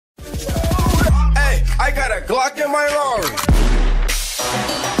Glock in my Rari.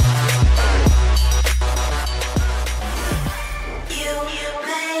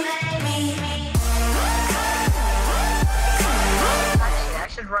 I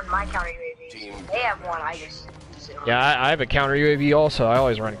should run my counter UAV. They have one, I just... Yeah, I have a counter UAV also. I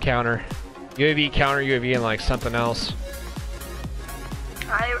always run counter. UAV, counter UAV, and like something else.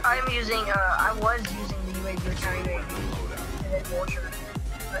 I was using the UAV counter UAV and then Vulture.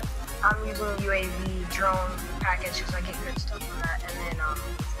 But I'm using the UAV drone package because I get good stuff from that. And then,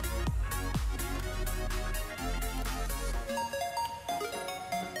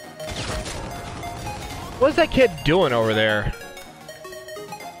 What's that kid doing over there?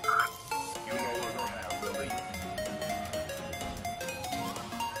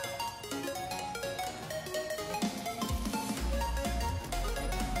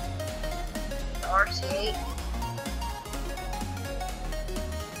 RC8.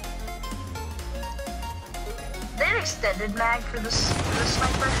 They have extended mag for this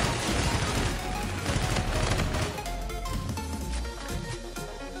sniper.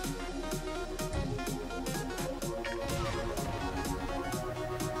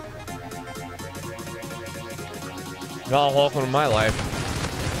 Well, welcome to my life.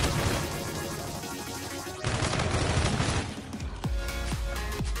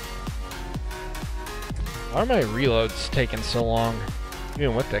 Why are my reloads taking so long?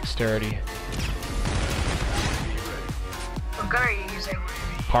 Even with dexterity. What gun are you using?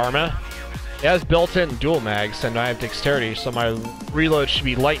 Karma? It has built-in dual mags, and I have dexterity, so my reload should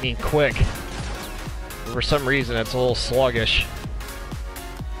be lightning quick. For some reason, it's a little sluggish.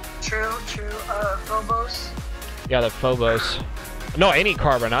 True. Phobos. Yeah, the Phobos. No, any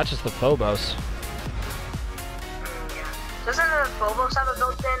Karma, not just the Phobos. Yeah. Doesn't the Phobos have a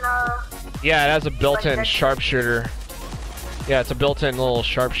built-in, Yeah, it has a built-in like sharpshooter. Yeah, it's a built-in little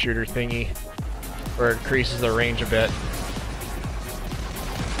sharpshooter thingy, where it increases the range a bit.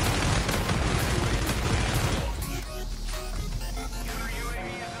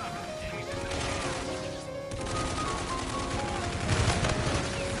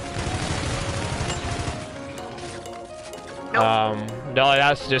 No,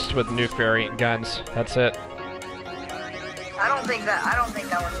 that's just with nuke variant guns. That's it. I don't think that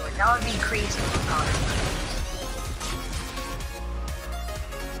would work. That would be crazy.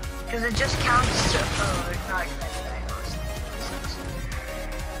 Because it just counts to, it's not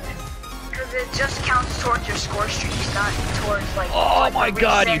because it just counts towards your score streaks, not towards like. Oh like my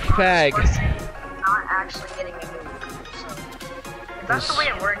god, you fag! Not actually getting a nuke. So if that's the way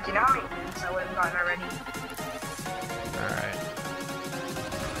it worked, you know how many nukes I would have gotten already? Alright.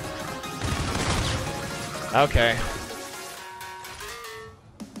 Okay.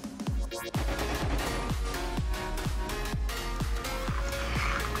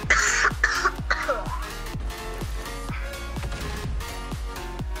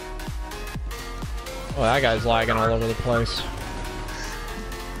 Oh, that guy's lagging all over the place.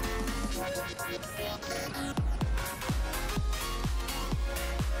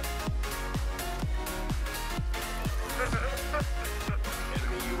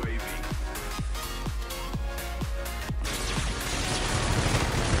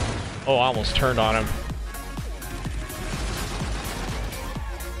 Oh, I almost turned on him.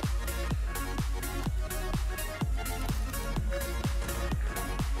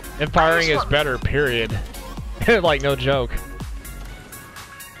 And firing is better, period. Like, no joke.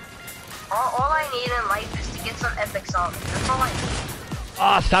 All I need in life is to get some epic songs. That's all I need.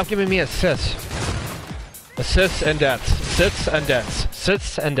 Ah, stop giving me assists. Assists and deaths. Sits and deaths.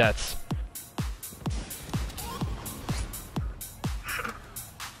 Sits and deaths.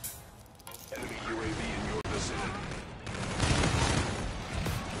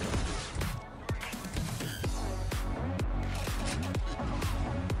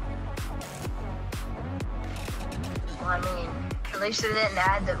 I mean, at least they didn't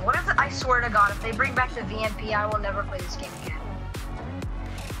add that. What if, I swear to God, if they bring back the VMP, I will never play this game again.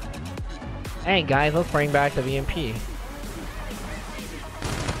 Hey guys, let's bring back the VMP.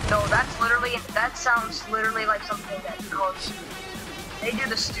 No, that sounds literally like something that calls. They do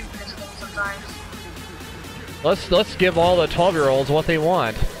the stupidest thing sometimes. Let's give all the 12-year-olds what they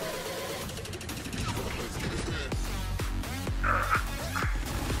want.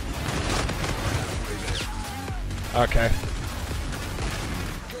 Okay.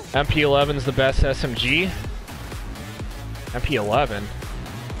 MP11's the best SMG? MP11?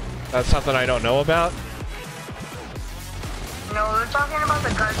 That's something I don't know about? No, we're talking about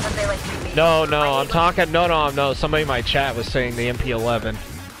the guns that they like to No, I'm talking, no, somebody in my chat was saying the MP11.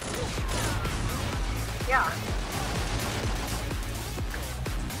 Yeah.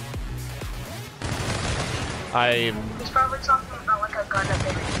 He's probably talking about like a gun that they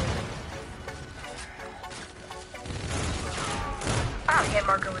would use. I don't get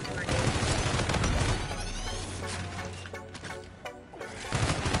marker with the grenade.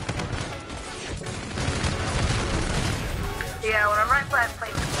 Yeah, whenever I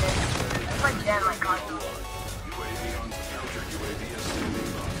play with this, I play Jen like console. UAV on counter UAV is standing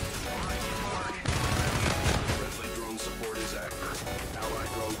by. Friendly drone support is active.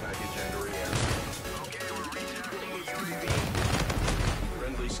 Allied drone package entering air. Okay, we're returning UAV.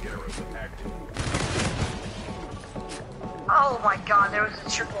 Friendly scarab active. Oh my god, there was a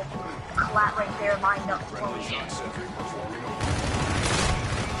triple collat right there lined up for Friendly me. shot sentry performing.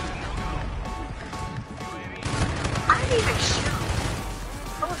 I didn't even shoot.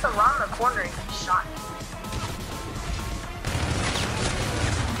 I was around the corner and he shot me.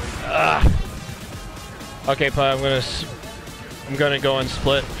 Okay, but I'm gonna go and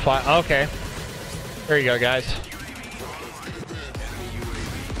split five. Okay, there you go, guys.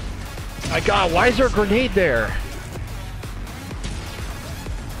 My God, why is there a grenade there?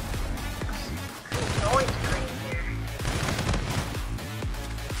 There's always a grenade there.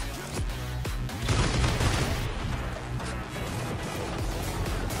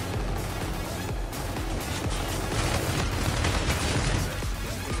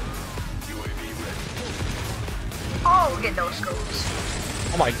 Oh, we get no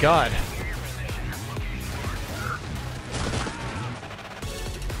scopes. Oh my God.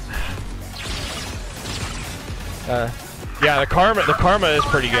 Yeah, the karma is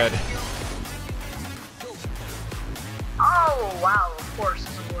pretty good. Oh wow, of course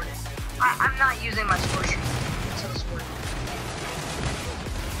it's awarded. I'm not using my score sheet until it's awarded.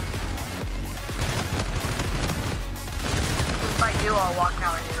 If I do, I'll walk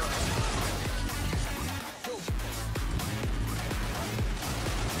out and do it.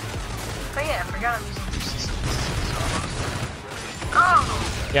 But yeah, I forgot I'm using persistence.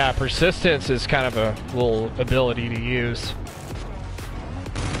 Oh! Yeah, persistence is kind of a little ability to use.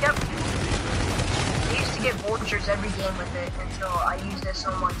 Yep. I used to get vultures every game with it until I used this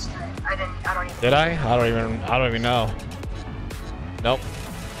on one set. I don't even. Did I? I don't even know. Nope.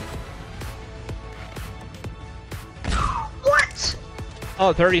 What?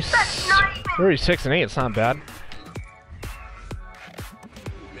 Oh, 30, That's not even. 36 and 8, it's not bad.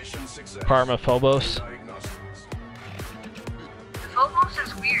 Mission success. Karma Phobos. Diagnostics. Phobos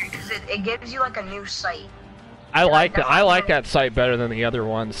is weird because it gives you like a new sight. I like that site better than the other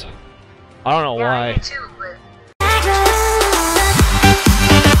ones. I don't know Yeah, why. me too.